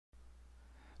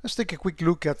Let's take a quick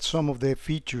look at some of the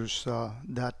features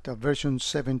that version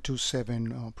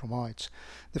 7.2.7 provides.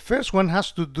 The first one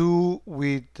has to do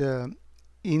with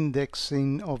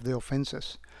indexing of the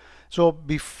offenses. So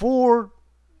before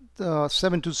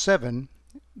 7.2.7,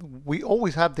 we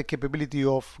always had the capability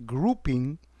of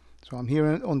grouping. So I'm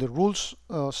here on the rules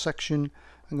section.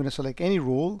 I'm going to select any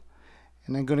rule,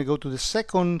 and I'm going to go to the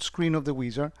second screen of the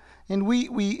wizard. And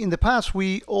we in the past,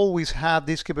 we always had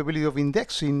this capability of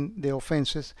indexing the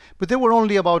offenses, but there were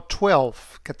only about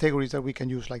 12 categories that we can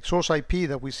use, like source IP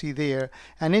that we see there,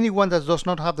 and anyone that does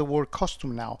not have the word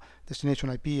custom now, destination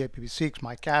IP, IPv6,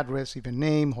 MAC address, even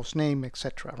name, host name,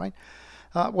 etc. Right?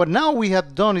 What now we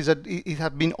have done is that it has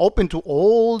been open to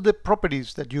all the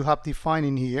properties that you have defined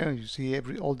in here. You see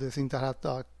all the things that have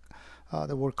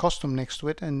the word custom next to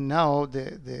it, and now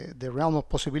the realm of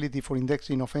possibility for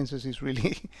indexing offenses is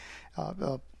really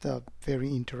very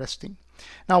interesting.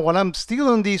 Now, while I'm still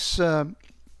on this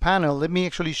panel, let me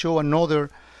actually show another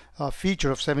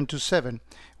feature of 7.2.7.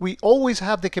 We always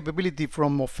have the capability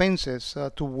from offenses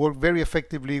to work very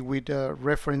effectively with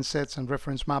reference sets and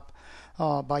reference map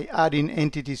by adding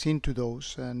entities into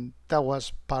those, and that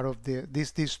was part of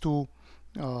these two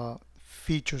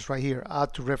features right here,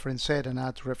 add to reference set and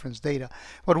add to reference data.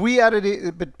 But we added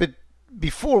it, but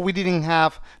before we didn't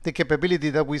have the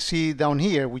capability that we see down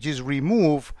here, which is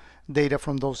remove data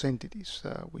from those entities,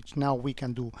 which now we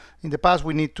can do. In the past,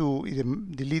 we need to either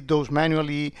delete those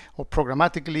manually or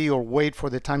programmatically, or wait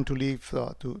for the time to leave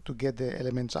to get the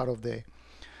elements out of the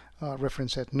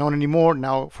reference set. Not anymore.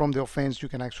 Now from the offense, you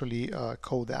can actually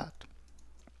code that.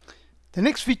 The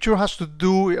next feature has to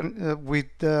do with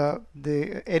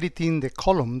the editing the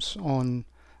columns on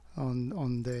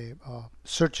the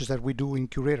searches that we do in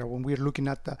Qradar when we're looking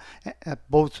at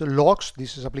both logs.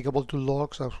 This is applicable to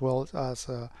logs as well as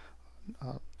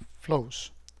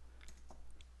flows.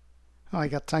 I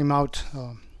got timeout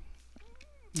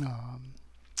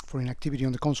for inactivity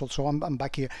on the console, so I'm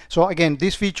back here. So again,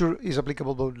 this feature is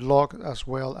applicable to log as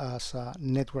well as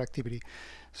network activity.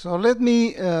 So let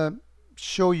me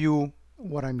show you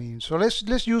what I mean. So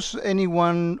let's use any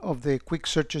one of the quick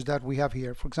searches that we have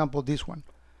here. For example, this one.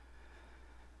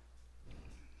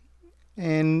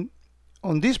 And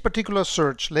on this particular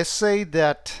search, let's say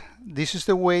that this is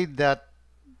the way that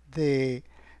the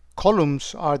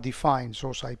columns are defined: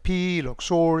 source IP, log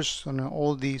source, and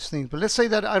all these things. But let's say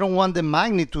that I don't want the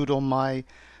magnitude on my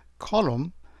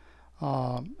column,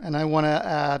 and I want to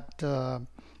add,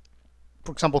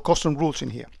 for example, custom rules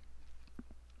in here.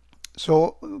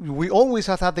 So we always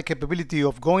have had the capability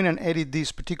of going and edit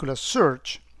this particular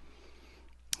search,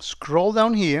 scroll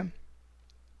down here,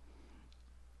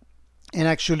 and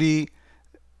actually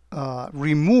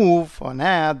remove and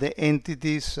add the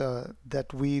entities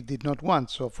that we did not want.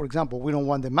 So for example, we don't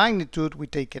want the magnitude, we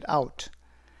take it out.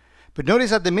 But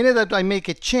notice that the minute that I make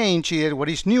a change here, what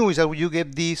is new is that you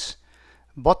get this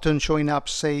button showing up,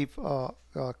 save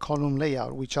column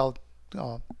layout, which I'll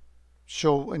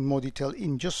show in more detail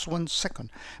in just 1 second.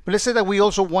 But let's say that we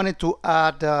also wanted to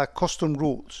add custom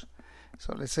rules.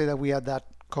 So let's say that we add that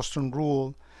custom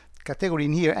rule category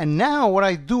in here, and now what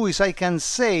I do is I can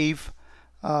save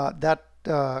that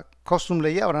custom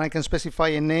layout, and I can specify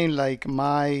a name like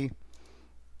my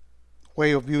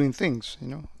way of viewing things,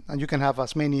 and you can have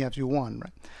as many as you want,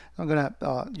 right? I'm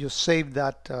gonna just save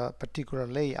that particular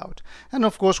layout. And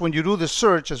of course, when you do the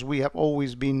search, as we have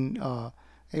always been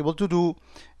able to do,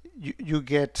 you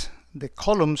get the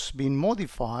columns being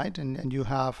modified, and you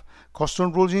have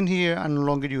custom rules in here, and no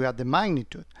longer you have the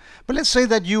magnitude. But let's say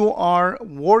that you are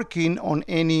working on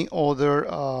any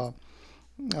other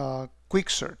quick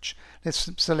search.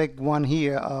 Let's select one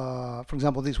here, for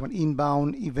example, this one,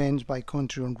 inbound events by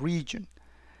country and region.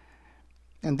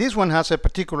 And this one has a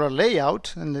particular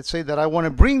layout, and let's say that I want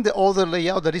to bring the other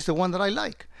layout that is the one that I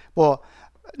like. Well,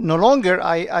 no longer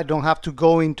I don't have to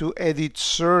go into edit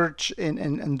search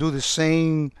and do the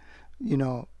same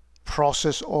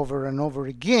process over and over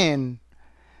again.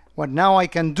 What now I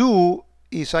can do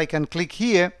is I can click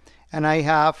here, and I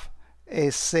have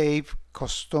a save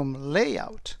custom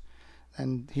layout,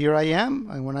 and here I am,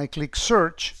 and when I click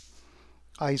search,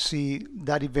 I see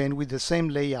that event with the same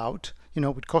layout,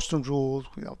 with custom rules,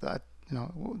 that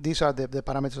these are the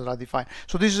parameters that are defined.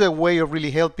 So this is a way of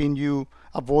really helping you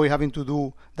avoid having to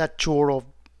do that chore of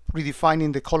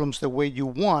redefining the columns the way you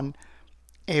want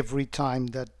every time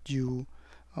that you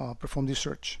perform this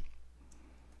search.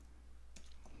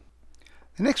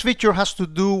 The next feature has to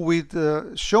do with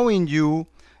showing you,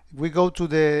 if we go to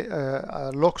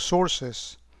the log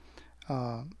sources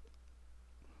on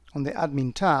the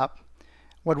admin tab,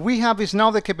 what we have is now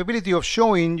the capability of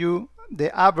showing you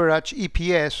the average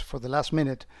EPS for the last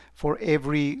minute for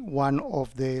every one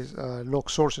of the log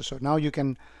sources. So now you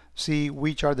can see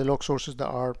which are the log sources that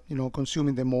are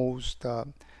consuming the most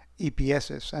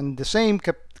EPSs, and the same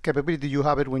capability you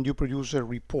have it when you produce a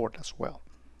report as well.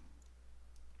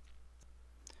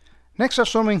 Next are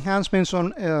some enhancements on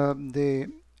the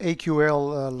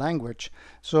Aql language.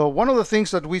 So one of the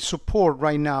things that we support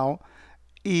right now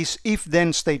is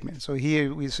if-then statement. So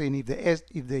here we're saying if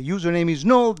the username is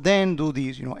null, then do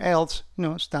this, else,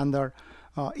 standard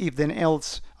if-then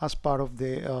else as part of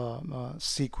the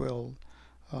SQL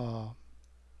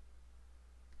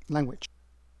language.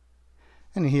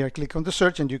 And here I click on the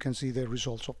search, and you can see the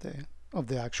results of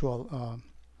the actual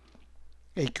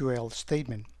Aql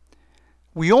statement.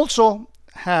 We also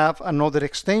have another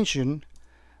extension,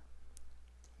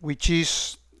 which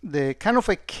is the kind of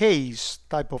a case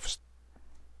type of. So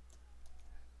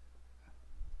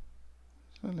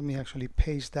let me actually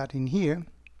paste that in here.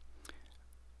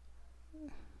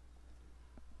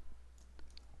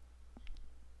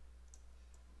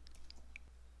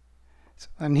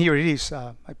 And here it is.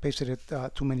 I pasted it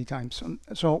too many times.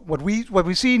 So what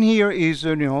we see in here is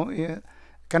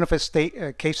kind of a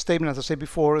case statement, as I said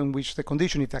before, in which the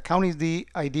condition, if the account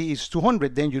ID is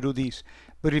 200, then you do this.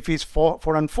 But if it's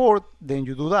 404, then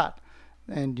you do that.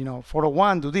 And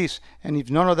 401, do this. And if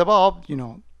none of the above,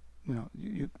 you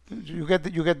get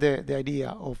the idea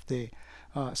of the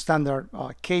standard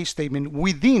case statement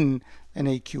within an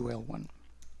Aql one.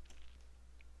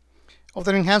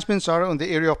 Other enhancements are on the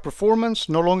area of performance.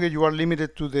 No longer you are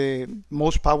limited to the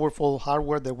most powerful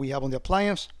hardware that we have on the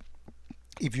appliance.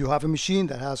 If you have a machine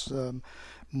that has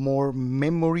more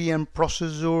memory and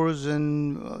processors,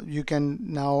 and you can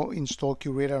now install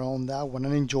Qradar on that one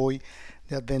and enjoy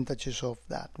the advantages of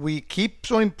that. We keep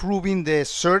on improving the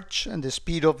search and the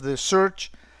speed of the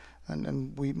search,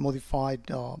 and we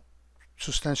modified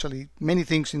substantially many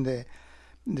things in the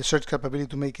search capability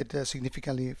to make it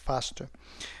significantly faster.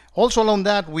 Also along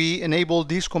that, we enable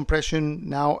this compression.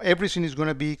 Now everything is going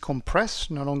to be compressed.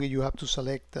 No longer you have to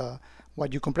select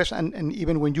what you compress, and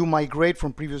even when you migrate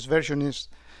from previous versions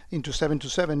into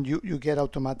 7.2.7, you get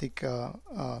automatic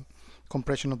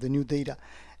compression of the new data,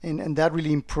 and that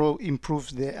really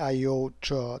improves the I/O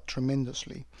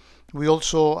tremendously. We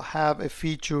also have a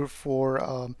feature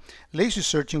for lazy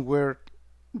searching, where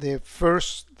the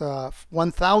first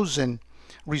 1,000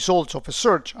 results of a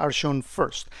search are shown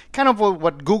first. Kind of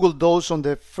what Google does on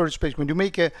the first page. When you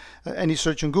make any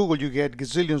search on Google, you get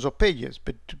gazillions of pages,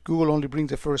 but Google only brings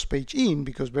the first page in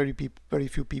because very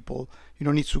few people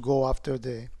need to go after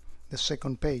the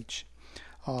second page.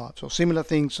 So similar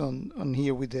things on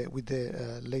here with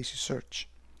the lazy search.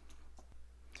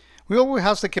 We always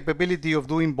have the capability of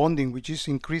doing bonding, which is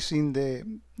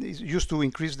used to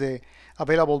increase the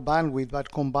available bandwidth by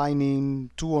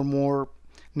combining two or more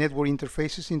network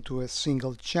interfaces into a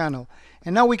single channel.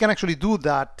 And now we can actually do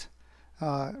that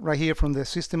right here from the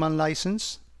system and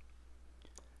license.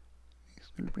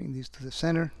 Let's bring this to the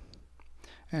center.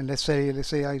 And let's say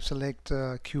I select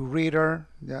Qradar.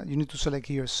 You need to select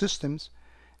here systems,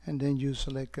 and then you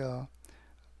select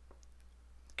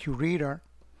Qradar.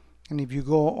 And if you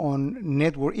go on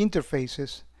network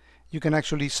interfaces, you can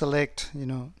actually select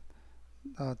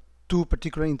two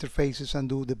particular interfaces and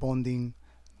do the bonding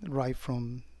right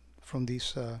from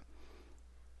this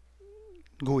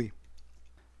GUI.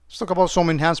 Let's talk about some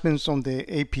enhancements on the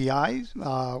APIs.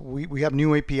 We have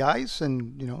new APIs,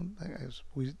 and as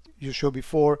you showed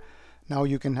before, now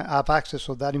you can have access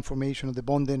to that information of the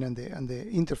bonding and the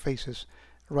interfaces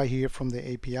right here from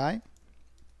the API.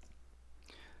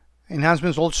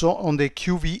 Enhancements also on the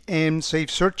QVM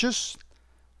safe searches.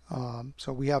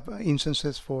 So we have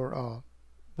instances for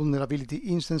vulnerability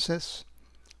instances.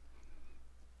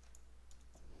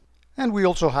 And we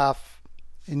also have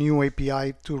a new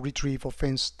API to retrieve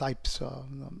offense types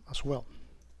as well.